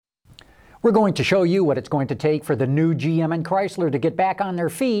We're going to show you what it's going to take for the new GM and Chrysler to get back on their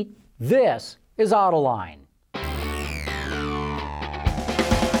feet. This is Autoline.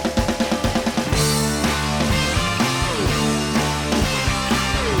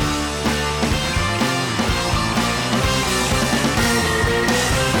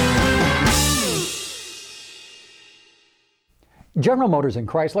 General Motors and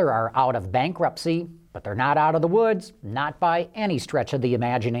Chrysler are out of bankruptcy, but they're not out of the woods, not by any stretch of the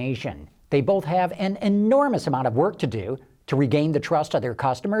imagination. They both have an enormous amount of work to do to regain the trust of their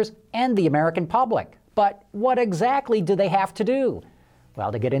customers and the American public. But what exactly do they have to do?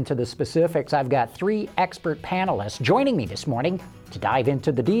 Well, to get into the specifics, I've got three expert panelists joining me this morning to dive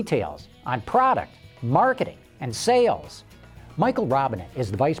into the details on product, marketing, and sales. Michael Robinet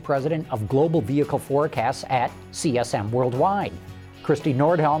is the Vice President of Global Vehicle Forecasts at CSM Worldwide. Kristi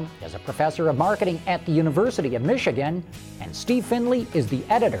Nordhelm is a Professor of Marketing at the University of Michigan, and Steve Finley is the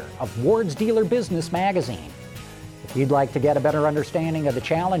editor of Ward's Dealer Business magazine. If you'd like to get a better understanding of the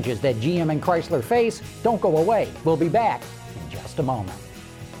challenges that GM and Chrysler face, don't go away. We'll be back in just a moment.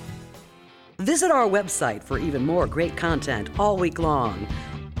 Visit our website for even more great content all week long.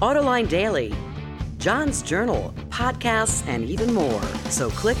 Autoline Daily, John's Journal, podcasts, and even more.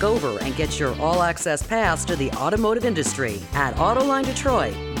 So click over and get your all-access pass to the automotive industry at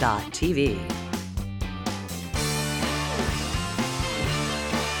AutolineDetroit.tv.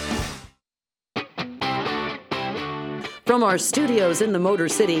 From our studios in the Motor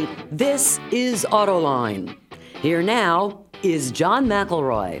City, this is Autoline. Here now is John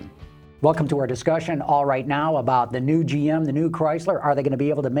McElroy. Welcome to our discussion all right now about the new GM, the new Chrysler. Are they going to be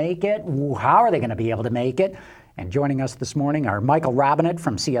able to make it? How are they going to be able to make it? And joining us this morning are Michael Robinet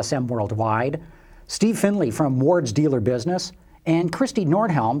from CSM Worldwide, Steve Finley from Ward's Dealer Business, and Kristi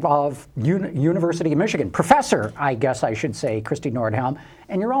Nordhelm of University of Michigan. Professor, I guess I should say, Kristi Nordhelm.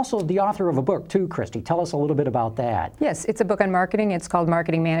 And you're also the author of a book too, Kristi. Tell us a little bit about that. Yes, it's a book on marketing. It's called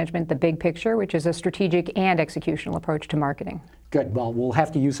Marketing Management, The Big Picture, which is a strategic and executional approach to marketing. Good. Well, we'll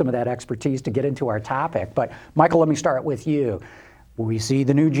have to use some of that expertise to get into our topic. But Michael, let me start with you. We see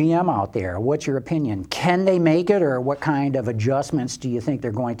the new GM out there. What's your opinion? Can they make it, or what kind of adjustments do you think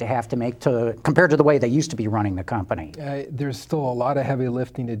they're going to have to make compared to the way they used to be running the company? There's still a lot of heavy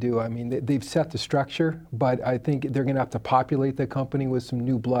lifting to do. I mean, they've set the structure, but I think they're going to have to populate the company with some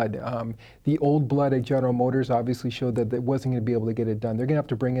new blood. The old blood at General Motors obviously showed that it wasn't going to be able to get it done. They're going to have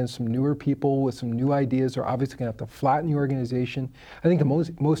to bring in some newer people with some new ideas. They're obviously going to have to flatten the organization. I think the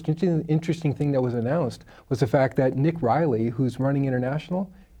most interesting thing that was announced was the fact that Nick Riley, who's running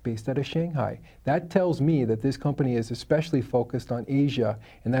international, based out of Shanghai. That tells me that this company is especially focused on Asia,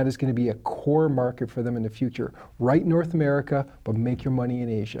 and that is going to be a core market for them in the future. Right, North America, but make your money in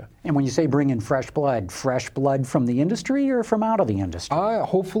Asia. And when you say bring in fresh blood from the industry or from out of the industry?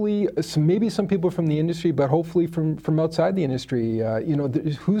 Hopefully, maybe some people from the industry, but hopefully from outside the industry.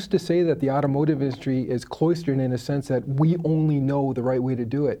 Who's to say that the automotive industry is cloistered in a sense that we only know the right way to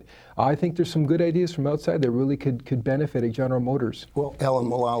do it? I think there's some good ideas from outside that really could benefit at General Motors. Well, Alan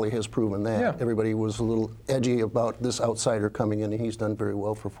Mulally has proven that. Yeah. Everybody was a little edgy about this outsider coming in, and he's done very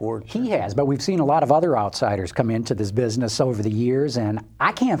well for Ford. He has, but we've seen a lot of other outsiders come into this business over the years, and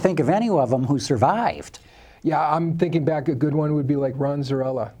I can't think of any of them who survived. Yeah, I'm thinking back, a good one would be like Ron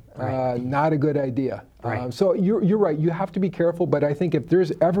Zarella. Right. Not a good idea. Right. So you're right. You have to be careful, but I think if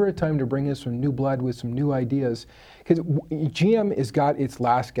there's ever a time to bring in some new blood with some new ideas, because GM has got its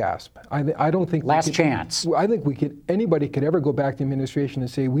last gasp. I don't think chance. I think anybody could ever go back to administration and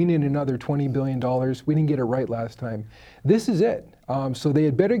say we need another $20 billion. We didn't get it right last time. This is it. So they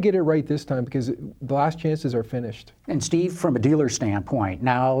had better get it right this time, because the last chances are finished. And Steve, from a dealer standpoint,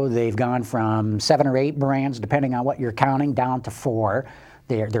 now they've gone from 7 or 8 brands, depending on what you're counting, down to 4.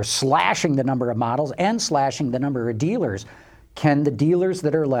 They're slashing the number of models and slashing the number of dealers. Can the dealers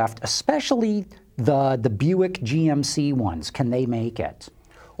that are left, especially the Buick GMC ones, can they make it?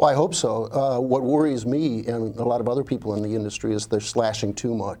 Well, I hope so. What worries me and a lot of other people in the industry is they're slashing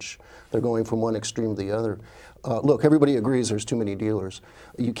too much. They're going from one extreme to the other. Look, everybody agrees there's too many dealers.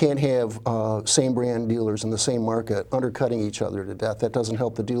 You can't have same brand dealers in the same market undercutting each other to death. That doesn't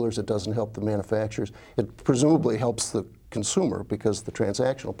help the dealers. It doesn't help the manufacturers. It presumably helps the consumer because the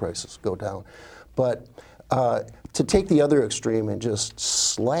transactional prices go down. But to take the other extreme and just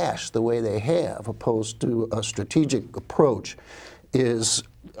slash the way they have, opposed to a strategic approach, is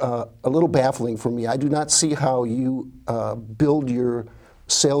a little baffling for me. I do not see how you build your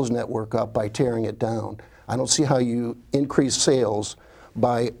sales network up by tearing it down. I don't see how you increase sales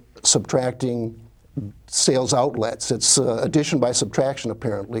by subtracting sales outlets. It's addition by subtraction,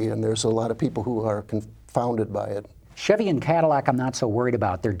 apparently, and there's a lot of people who are confounded by it. Chevy and Cadillac, I'm not so worried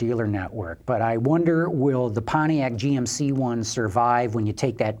about their dealer network, but I wonder, will the Pontiac GMC ones survive when you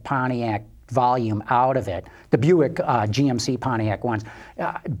take that Pontiac volume out of it? The Buick GMC Pontiac ones.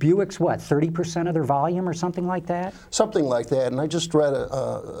 Buick's what, 30% of their volume or something like that? Something like that. And I just read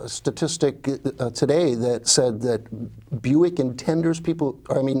a statistic today that said that Buick intenders, people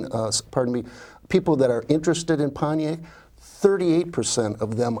that are interested in Pontiac, 38%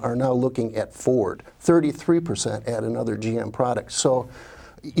 of them are now looking at Ford, 33% at another GM product. So,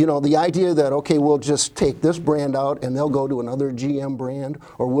 you know, the idea that, okay, we'll just take this brand out and they'll go to another GM brand,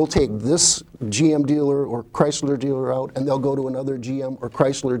 or we'll take this GM dealer or Chrysler dealer out and they'll go to another GM or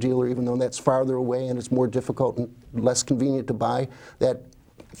Chrysler dealer, even though that's farther away and it's more difficult and less convenient to buy that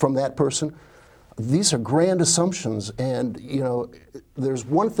from that person. These are grand assumptions, and, you know, there's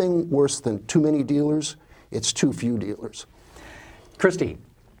one thing worse than too many dealers, it's too few dealers. Christy,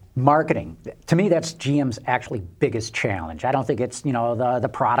 marketing. To me, that's GM's actually biggest challenge. I don't think it's, you know, the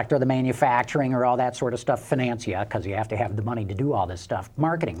product or the manufacturing or all that sort of stuff. Finance, yeah, because you have to have the money to do all this stuff.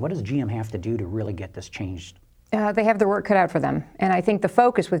 Marketing, what does GM have to do to really get this changed? They have their work cut out for them. And I think the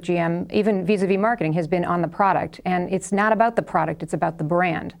focus with GM, even vis-a-vis marketing, has been on the product. And it's not about the product, it's about the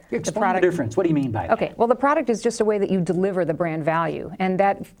brand. Explain the difference. What do you mean by that? Okay, well, the product is just a way that you deliver the brand value. And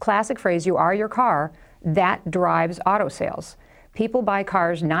that classic phrase, you are your car, that drives auto sales. People buy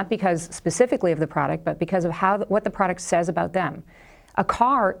cars not because specifically of the product, but because of what the product says about them. A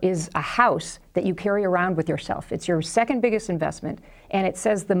car is a house that you carry around with yourself. It's your second biggest investment, and it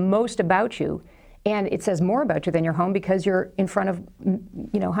says the most about you, and it says more about you than your home because you're in front of,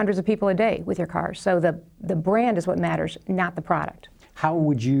 you know, hundreds of people a day with your car. So the brand is what matters, not the product. How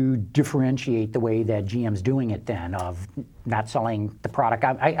would you differentiate the way that GM's doing it then, of not selling the product?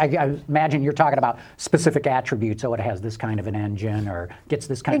 I imagine you're talking about specific attributes, so it has this kind of an engine or gets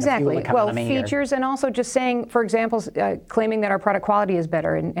this kind of fuel economy. Well, features, and also just saying, for example, claiming that our product quality is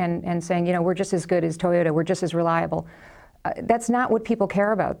better and saying, you know, we're just as good as Toyota, we're just as reliable. That's not what people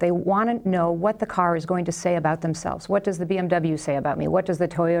care about. They want to know what the car is going to say about themselves. What does the BMW say about me? What does the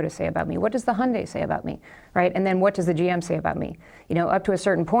Toyota say about me? What does the Hyundai say about me? Right? And then what does the GM say about me? You know, up to a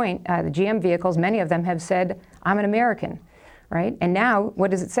certain point, the GM vehicles, many of them have said, I'm an American, right? And now,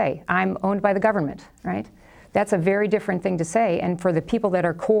 what does it say? I'm owned by the government, right? That's a very different thing to say, and for the people that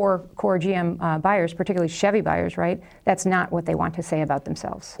are core GM buyers, particularly Chevy buyers, right, that's not what they want to say about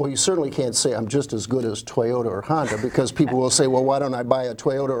themselves. Well, you certainly can't say I'm just as good as Toyota or Honda, because people will say, well, why don't I buy a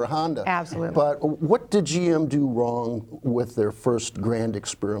Toyota or Honda? Absolutely. But what did GM do wrong with their first grand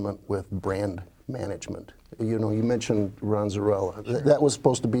experiment with brand management? You know, you mentioned Ron Zarella. That was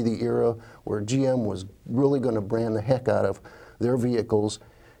supposed to be the era where GM was really going to brand the heck out of their vehicles,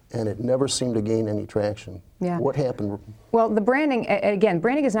 and it never seemed to gain any traction. Yeah. What happened? Well, the branding, again,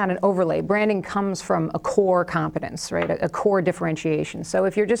 branding is not an overlay. Branding comes from a core competence, right? A core differentiation. So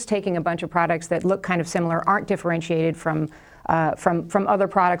if you're just taking a bunch of products that look kind of similar, aren't differentiated from other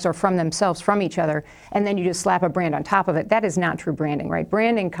products or from themselves, from each other, and then you just slap a brand on top of it, that is not true branding, right?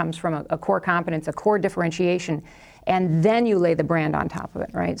 Branding comes from a core competence, a core differentiation, and then you lay the brand on top of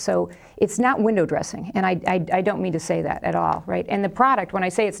it, right? So it's not window dressing, and I don't mean to say that at all, right? And the product, when I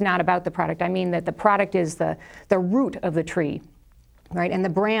say it's not about the product, I mean that the product is the root of the tree, right? And the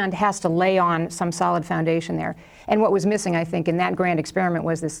brand has to lay on some solid foundation there. And what was missing, I think, in that grand experiment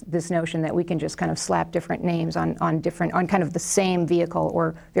was this notion that we can just kind of slap different names on kind of the same vehicle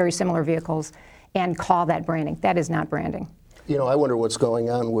or very similar vehicles and call that branding. That is not branding. You know, I wonder what's going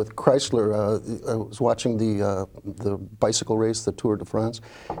on with Chrysler. I was watching the bicycle race, the Tour de France,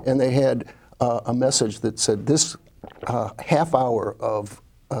 and they had a message that said this half hour of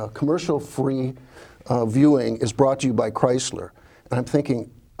commercial-free viewing is brought to you by Chrysler. And I'm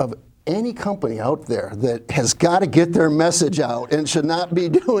thinking of any company out there that has got to get their message out and should not be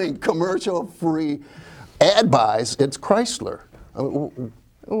doing commercial-free ad buys, it's Chrysler. I mean,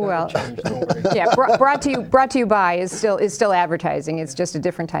 well, yeah, brought to you by is still advertising. It's just a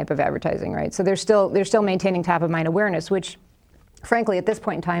different type of advertising, right? So they're still maintaining top of mind awareness, which, frankly, at this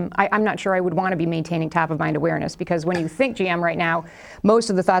point in time, I'm not sure I would want to be maintaining top of mind awareness, because when you think GM right now, most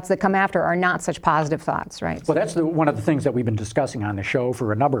of the thoughts that come after are not such positive thoughts, right? Well, that's one of the things that we've been discussing on the show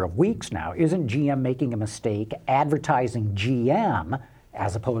for a number of weeks now. Isn't GM making a mistake advertising GM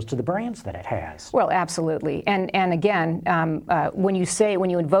as opposed to the brands that it has? Well, absolutely. And again, when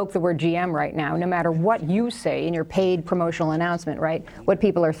you invoke the word GM right now, no matter what you say in your paid promotional announcement, right, what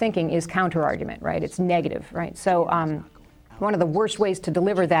people are thinking is counter-argument, right? It's negative, right? So one of the worst ways to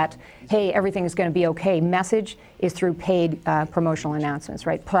deliver that, hey, everything is going to be okay message is through paid promotional announcements,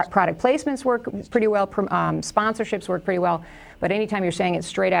 right? Product placements work pretty well, sponsorships work pretty well, but anytime you're saying it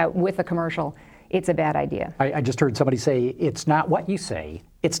straight out with a commercial, it's a bad idea. I just heard somebody say, it's not what you say,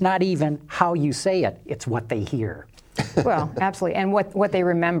 it's not even how you say it, it's what they hear. Well, absolutely, and what they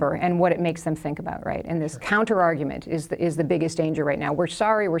remember and what it makes them think about, right? And this counter-argument is the biggest danger right now. We're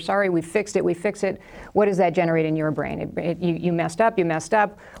sorry, we fixed it, we fix it. What does that generate in your brain? You messed up,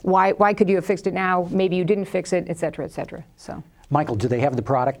 Why could you have fixed it now? Maybe you didn't fix it, et cetera, et cetera. So. Michael, do they have the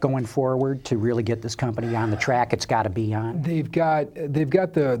product going forward to really get this company on the track it's got to be on? They've got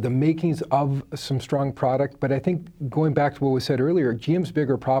the makings of some strong product, but I think going back to what was said earlier, GM's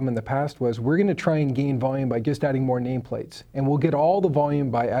bigger problem in the past was we're going to try and gain volume by just adding more nameplates, and we'll get all the volume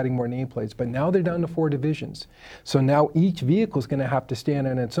by adding more nameplates. But now they're down to 4 divisions, so now each vehicle is going to have to stand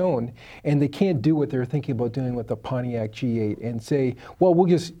on its own, and they can't do what they're thinking about doing with the Pontiac G8 and say, well, we'll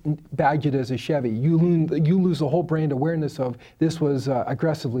just badge it as a Chevy. You lose the whole brand awareness of this was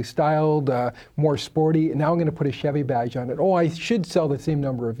aggressively styled, more sporty, and now I'm going to put a Chevy badge on it. Oh, I should sell the same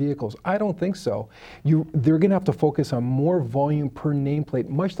number of vehicles. I don't think so. They're going to have to focus on more volume per nameplate,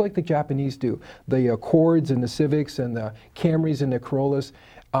 much like the Japanese do. The Accords and the Civics and the Camrys and the Corollas,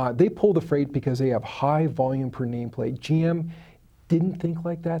 they pull the freight because they have high volume per nameplate. GM didn't think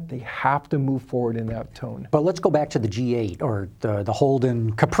like that. They have to move forward in that tone. But let's go back to the G8 or the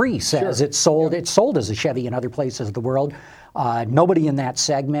Holden Caprice as it's sold. It's sold as a Chevy in other places of the world. Nobody in that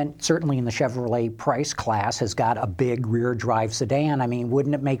segment, certainly in the Chevrolet price class, has got a big rear drive sedan. I mean,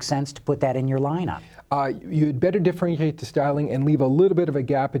 wouldn't it make sense to put that in your lineup? You'd better differentiate the styling and leave a little bit of a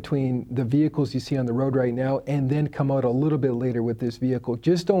gap between the vehicles you see on the road right now and then come out a little bit later with this vehicle.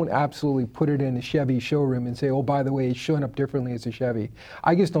 Just don't absolutely put it in a Chevy showroom and say, oh, by the way, it's showing up differently as a Chevy.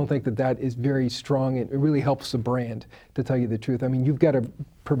 I just don't think that is very strong. It really helps the brand, to tell you the truth. I mean, you've got to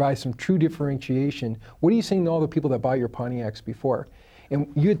provide some true differentiation. What are you saying to all the people that buy your Pontiacs before? And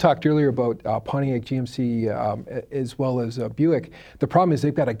you had talked earlier about Pontiac GMC as well as Buick. The problem is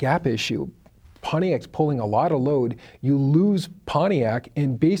they've got a gap issue. Pontiac's pulling a lot of load. You lose Pontiac,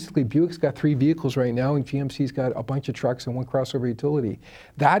 and basically Buick's got 3 vehicles right now, and GMC's got a bunch of trucks and 1 crossover utility.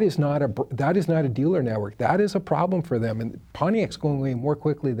 That is not a dealer network. That is a problem for them, and Pontiac's going away more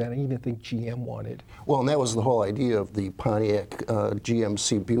quickly than I even think GM wanted. Well, and that was the whole idea of the Pontiac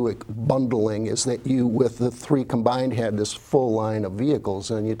GMC Buick bundling, is that you, with the 3 combined, had this full line of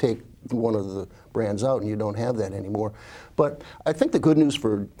vehicles, and you take one of the brands out and you don't have that anymore. But I think the good news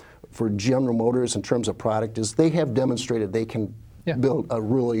for General Motors in terms of product is they have demonstrated they can build a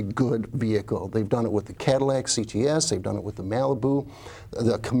really good vehicle. They've done it with the Cadillac CTS, they've done it with the Malibu.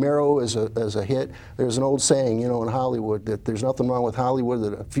 The Camaro is a hit. There's an old saying, in Hollywood, that there's nothing wrong with Hollywood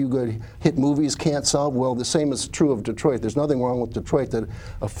that a few good hit movies can't solve. Well, the same is true of Detroit. There's nothing wrong with Detroit that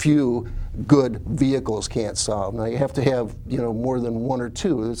a few good vehicles can't solve. Now, you have to have, more than 1 or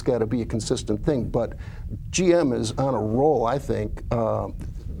 2. It's got to be a consistent thing. But GM is on a roll, I think,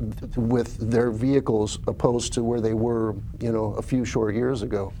 with their vehicles opposed to where they were, a few short years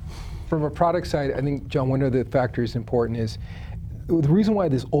ago. From a product side, I think, John, one of the factors important is the reason why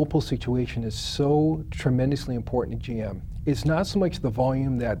this Opel situation is so tremendously important to GM. It's not so much the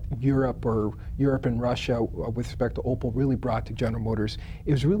volume that Europe and Russia, with respect to Opel, really brought to General Motors.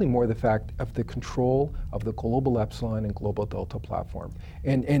 It was really more the fact of the control of the Global Epsilon and Global Delta platform.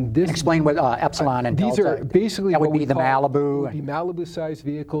 And this explain what Epsilon and these Delta. Are basically that would what be the Malibu. Would be Malibu-sized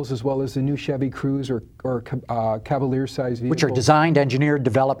vehicles, as well as the new Chevy Cruze or Cavalier-sized vehicles, which are designed, engineered,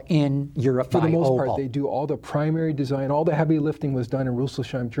 developed in Europe for by the most Opel. part. They do all the primary design. All the heavy lifting was done in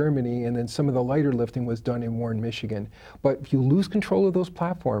Rüsselsheim, Germany, and then some of the lighter lifting was done in Warren, Michigan. But if you lose control of those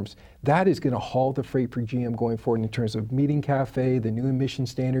platforms, that is going to haul the freight for GM going forward in terms of meeting CAFE, the new emission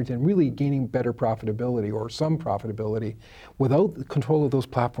standards, and really gaining better profitability or some profitability. Without the control of those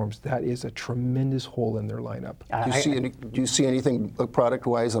platforms, that is a tremendous hole in their lineup. Do you see anything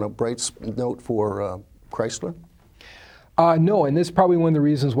product-wise on a bright note for Chrysler? No, and this is probably one of the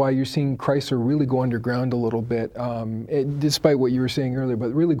reasons why you're seeing Chrysler really go underground a little bit, despite what you were saying earlier,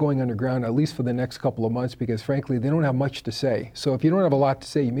 but really going underground at least for the next couple of months, because frankly, they don't have much to say. So if you don't have a lot to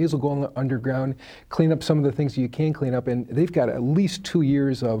say, you may as well go underground, clean up some of the things that you can clean up, and they've got at least 2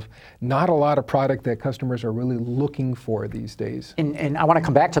 years of not a lot of product that customers are really looking for these days. And I want to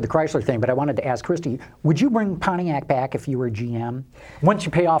come back to the Chrysler thing, but I wanted to ask Christy, would you bring Pontiac back if you were GM? Once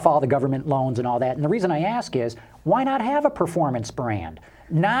you pay off all the government loans and all that, and the reason I ask is, why not have a performance brand?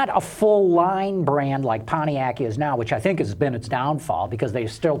 Not a full line brand like Pontiac is now, which I think has been its downfall because they're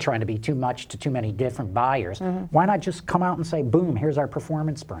still trying to be too much to too many different buyers. Mm-hmm. Why not just come out and say, boom, here's our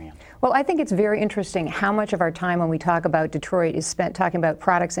performance brand? Well, I think it's very interesting how much of our time when we talk about Detroit is spent talking about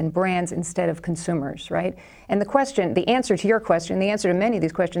products and brands instead of consumers, right? And the answer to your question, the answer to many of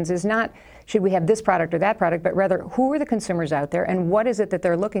these questions is not, should we have this product or that product, but rather who are the consumers out there and what is it that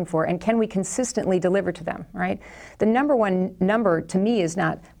they're looking for, and can we consistently deliver to them, right? The number one number to me is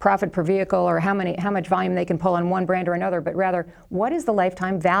not profit per vehicle or how much volume they can pull on one brand or another, but rather what is the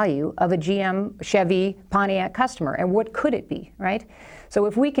lifetime value of a GM, Chevy, Pontiac customer, and what could it be, right? So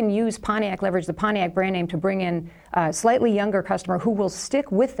if we can use Pontiac, leverage the Pontiac brand name to bring in a slightly younger customer who will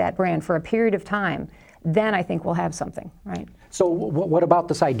stick with that brand for a period of time, then I think we'll have something, right? So what about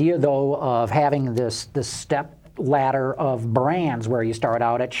this idea, though, of having this step ladder of brands where you start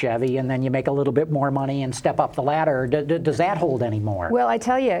out at Chevy and then you make a little bit more money and step up the ladder? Does that hold anymore? Well, I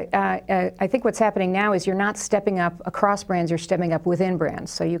tell you, I think what's happening now is you're not stepping up across brands, you're stepping up within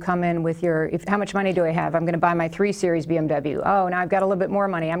brands. So you come in with how much money do I have? I'm going to buy my 3 Series BMW. Oh, now I've got a little bit more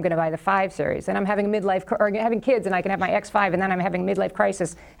money. I'm going to buy the 5 Series. And I'm having a midlife, or having kids, and I can have my X5, and then I'm having a midlife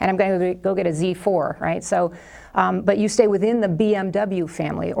crisis, and I'm going to go get a Z4, right? So, but you stay within the BMW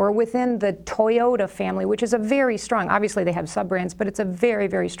family or within the Toyota family, which is a very strong, obviously they have sub-brands, but it's a very,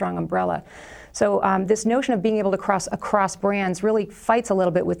 very strong umbrella. So this notion of being able to cross across brands really fights a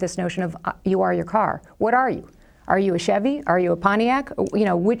little bit with this notion of you are your car. What are you? Are you a Chevy? Are you a Pontiac? You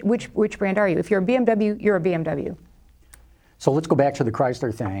know, which brand are you? If you're a BMW, you're a BMW. So let's go back to the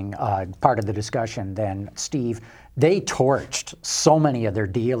Chrysler thing, part of the discussion then. Steve, they torched so many of their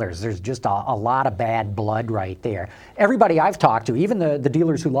dealers. There's just a lot of bad blood right there. Everybody I've talked to, even the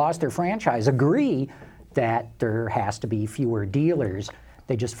dealers who lost their franchise, agree that there has to be fewer dealers.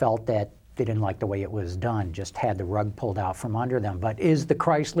 They just felt that they didn't like the way it was done, just had the rug pulled out from under them. But is the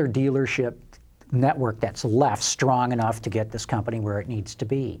Chrysler dealership network that's left strong enough to get this company where it needs to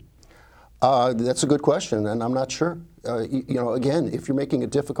be? That's a good question, and I'm not sure. You know, again, if you're making it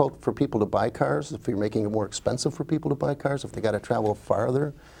difficult for people to buy cars, if you're making it more expensive for people to buy cars, if they got to travel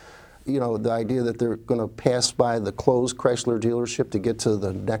farther, you know, the idea that they're going to pass by the closed Chrysler dealership to get to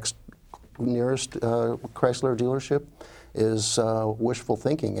the next nearest Chrysler dealership is wishful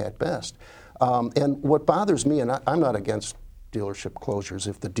thinking at best. And what bothers me, and I'm not against dealership closures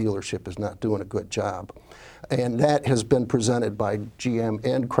if the dealership is not doing a good job. And that has been presented by GM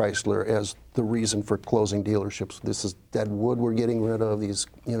and Chrysler as the reason for closing dealerships. This is dead wood we're getting rid of. These,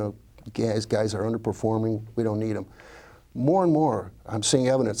 you know, guys are underperforming. We don't need them. More and more, I'm seeing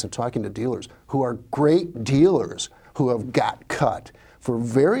evidence and talking to dealers who are great dealers who have got cut for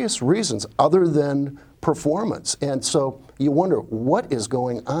various reasons other than performance. And so you wonder what is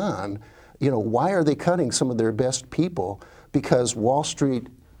going on. You know, why are they cutting some of their best people? Because Wall Street,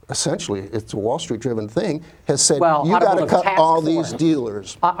 essentially, it's a Wall Street-driven thing, has said, well, you got to cut all force. These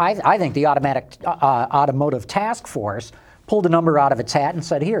dealers. I think the automotive task force pulled a number out of its hat and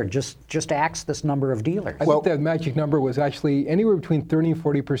said, here, just axe this number of dealers. I think that magic number was actually anywhere between 30 and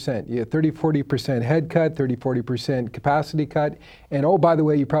 40%. You had 30-40% head cut, 30-40% capacity cut, and oh, by the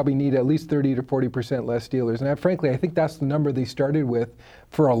way, you probably need at least 30 to 40% less dealers. And frankly, I think that's the number they started with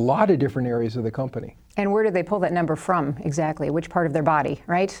for a lot of different areas of the company. And where did they pull that number from exactly? Which part of their body,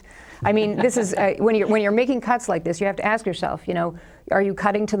 right? I mean, this is when you're making cuts like this, you have to ask yourself, you know, are you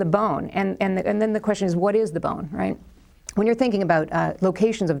cutting to the bone? And then the question is, what is the bone, right? When you're thinking about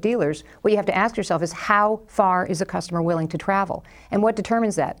locations of dealers, what you have to ask yourself is how far is a customer willing to travel? And what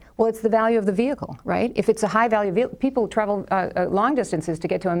determines that? Well, it's the value of the vehicle, right? If it's a high value vehicle, people travel long distances to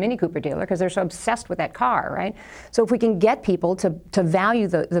get to a Mini Cooper dealer because they're so obsessed with that car, right? So if we can get people to value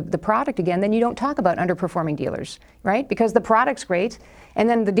the product again, then you don't talk about underperforming dealers, right? Because the product's great, and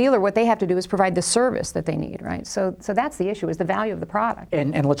then the dealer, what they have to do is provide the service that they need, right? So that's the issue, is the value of the product.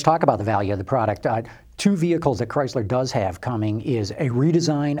 And let's talk about the value of the product. 2 vehicles that Chrysler does have coming is a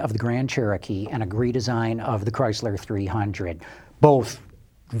redesign of the Grand Cherokee and a redesign of the Chrysler 300. Both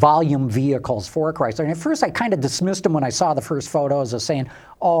volume vehicles for Chrysler. And at first I kind of dismissed them when I saw the first photos of saying,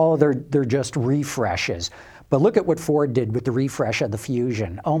 oh, they're just refreshes. But look at what Ford did with the refresh of the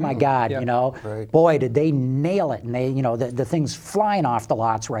Fusion. Oh my God, you know, boy, did they nail it. And they, you know, the thing's flying off the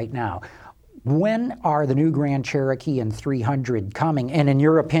lots right now. When are the new Grand Cherokee and 300 coming? And in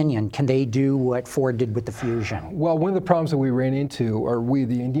your opinion, can they do what Ford did with the Fusion? Well, one of the problems that we ran into, or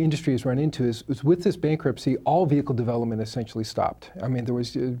the industry has run into, is with this bankruptcy, all vehicle development essentially stopped. I mean, there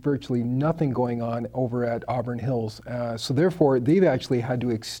was virtually nothing going on over at Auburn Hills. So therefore, they've actually had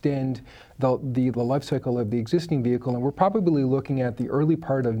to extend the life cycle of the existing vehicle, and we're probably looking at the early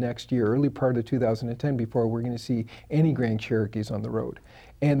part of next year, early part of 2010, before we're going to see any Grand Cherokees on the road.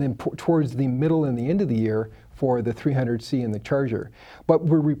 And then towards the middle and the end of the year for the 300C and the Charger. But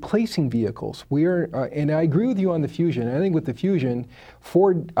we're replacing vehicles. And I agree with you on the Fusion. I think with the Fusion,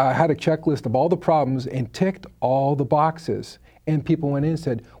 Ford had a checklist of all the problems and ticked all the boxes. And people went in and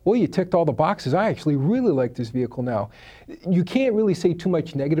said, well, you ticked all the boxes. I actually really like this vehicle now. You can't really say too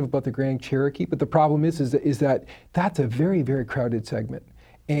much negative about the Grand Cherokee, but the problem is that that's a very, very crowded segment.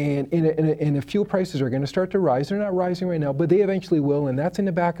 And if fuel prices are going to start to rise, they're not rising right now, but they eventually will, and that's in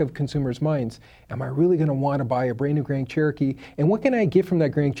the back of consumers' minds. Am I really going to want to buy a brand new Grand Cherokee? And what can I get from that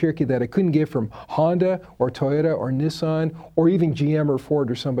Grand Cherokee that I couldn't get from Honda or Toyota or Nissan or even GM or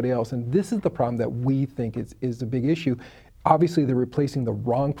Ford or somebody else? And this is the problem that we think is the big issue. Obviously, they're replacing the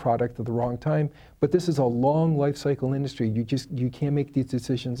wrong product at the wrong time, but this is a long life cycle industry. You can't make these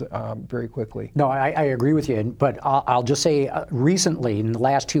decisions very quickly. No, I agree with you, but I'll just say recently, in the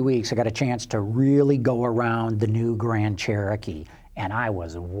last 2 weeks, I got a chance to really go around the new Grand Cherokee, and I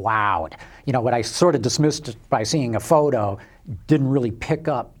was wowed. You know, what I sort of dismissed by seeing a photo didn't really pick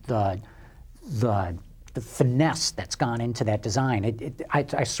up the finesse that's gone into that design.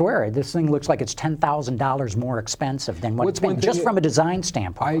 I swear, this thing looks like it's $10,000 more expensive than what it's been, just from a design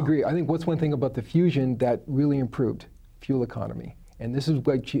standpoint. I agree. I think what's one thing about the Fusion that really improved? Fuel economy. And this is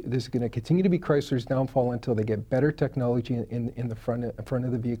going to continue to be Chrysler's downfall until they get better technology in the front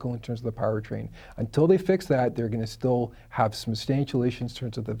of the vehicle in terms of the powertrain. Until they fix that, they're going to still have substantial issues in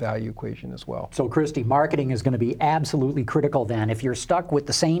terms of the value equation as well. So, Christy, marketing is going to be absolutely critical then. If you're stuck with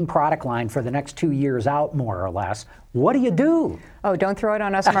the same product line for the next 2 years out, more or less, what do? Oh, don't throw it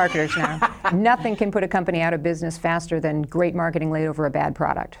on us marketers now. Nothing can put a company out of business faster than great marketing laid over a bad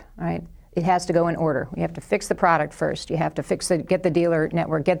product, right? It has to go in order. You have to fix the product first. You have to get the dealer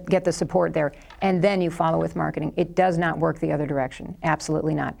network, get the support there, and then you follow with marketing. It does not work the other direction.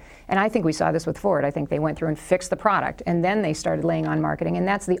 Absolutely not. And I think we saw this with Ford. I think they went through and fixed the product, and then they started laying on marketing, and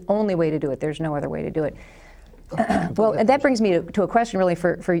that's the only way to do it. There's no other way to do it. Well, and that brings me to a question really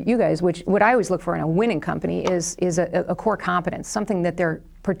for you guys, which what I always look for in a winning company is a core competence, something that they're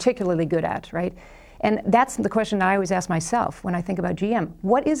particularly good at, right? And that's the question I always ask myself when I think about GM.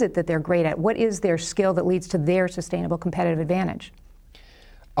 What is it that they're great at? What is their skill that leads to their sustainable competitive advantage?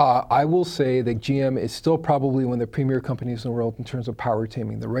 I will say that GM is still probably one of the premier companies in the world in terms of power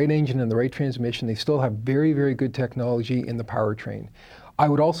taming. The right engine and the right transmission, they still have very, very good technology in the powertrain. I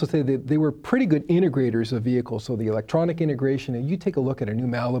would also say that they were pretty good integrators of vehicles. So the electronic integration, and you take a look at a new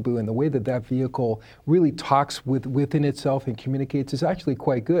Malibu and the way that vehicle really talks within itself and communicates is actually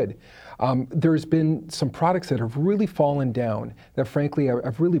quite good. There's been some products that have really fallen down that frankly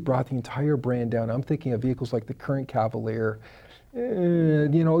have really brought the entire brand down. I'm thinking of vehicles like the current Cavalier.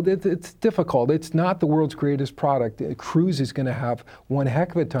 It's difficult. It's not the world's greatest product. Cruise is going to have one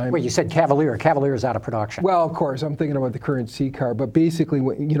heck of a time. Wait, you said Cavalier. Cavalier is out of production. Well, of course, I'm thinking about the current C car. But basically,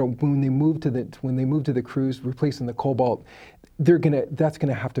 when they move to the Cruise, replacing the Cobalt, that's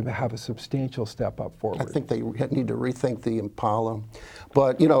gonna have to have a substantial step up forward. I think they need to rethink the Impala,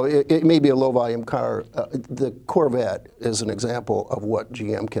 but it may be a low volume car. The Corvette is an example of what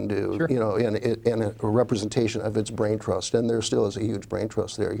GM can do. Sure. And a representation of its brain trust, and there still is a huge brain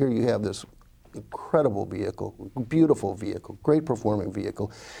trust there. Here you have this incredible vehicle, beautiful vehicle, great performing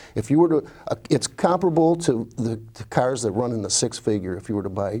vehicle. If you were to, it's comparable to the cars that run in the six figure. If you were to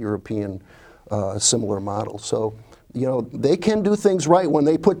buy a European similar model, so. They can do things right when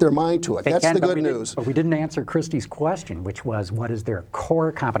they put their mind to it. That's the good news. But we didn't answer Christy's question, which was, what is their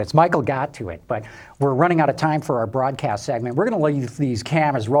core competence? Michael got to it, but we're running out of time for our broadcast segment. We're going to leave these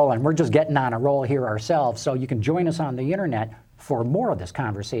cameras rolling. We're just getting on a roll here ourselves, so you can join us on the internet for more of this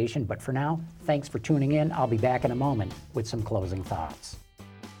conversation. But for now, thanks for tuning in. I'll be back in a moment with some closing thoughts.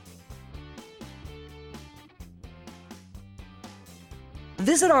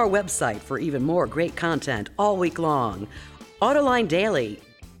 Visit our website for even more great content all week long. Autoline Daily,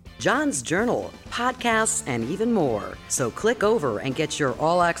 John's Journal, podcasts, and even more. So click over and get your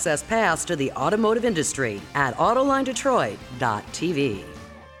all-access pass to the automotive industry at AutolineDetroit.tv.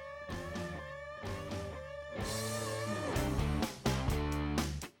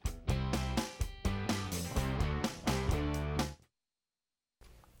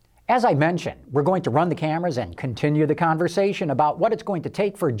 As I mentioned, we're going to run the cameras and continue the conversation about what it's going to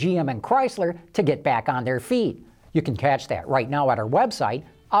take for GM and Chrysler to get back on their feet. You can catch that right now at our website,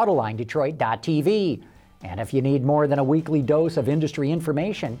 AutolineDetroit.tv. And if you need more than a weekly dose of industry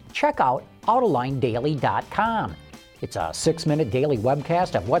information, check out AutolineDaily.com. It's a 6-minute daily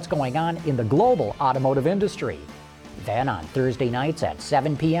webcast of what's going on in the global automotive industry. Then on Thursday nights at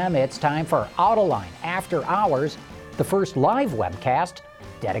 7 p.m., it's time for Autoline After Hours, the first live webcast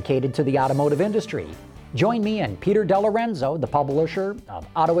dedicated to the automotive industry. Join me and Peter DeLorenzo, the publisher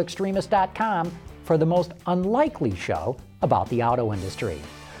of AutoExtremist.com, for the most unlikely show about the auto industry.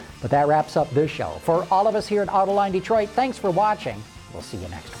 But that wraps up this show. For all of us here at Autoline Detroit, thanks for watching. We'll see you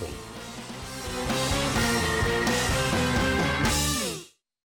next week.